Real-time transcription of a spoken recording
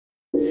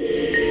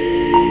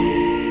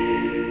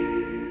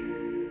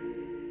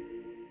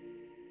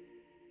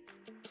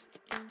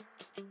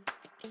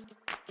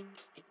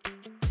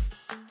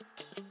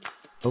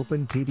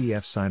Open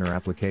PDF Signer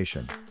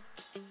application.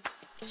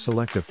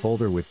 Select a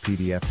folder with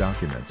PDF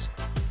documents.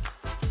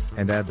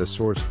 And add the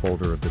source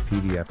folder of the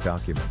PDF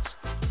documents.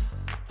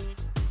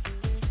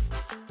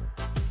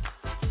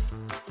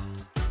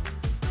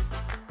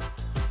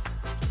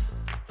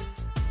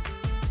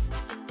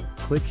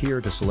 Click here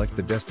to select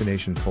the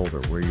destination folder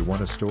where you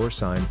want to store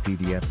signed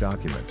PDF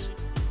documents.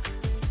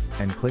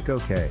 And click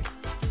OK.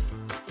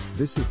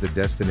 This is the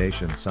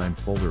destination signed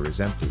folder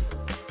is empty.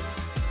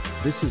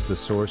 This is the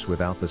source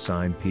without the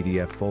signed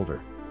PDF folder.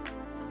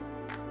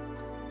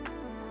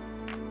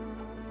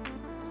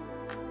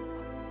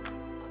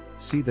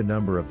 See the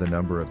number of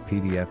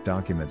PDF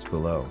documents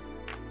below.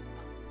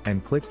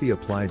 And click the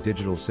Apply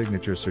Digital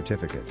Signature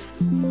Certificate.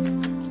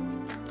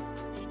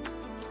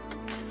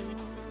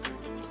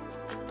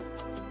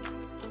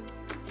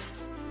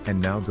 And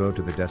now go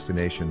to the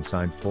destination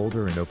signed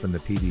folder and open the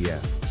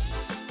PDF.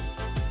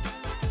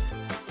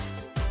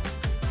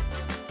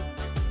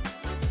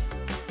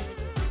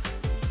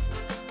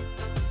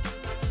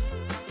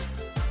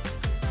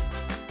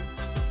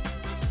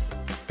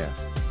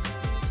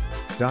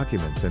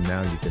 Documents, and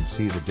now you can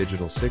see the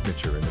digital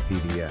signature in the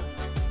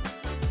PDF.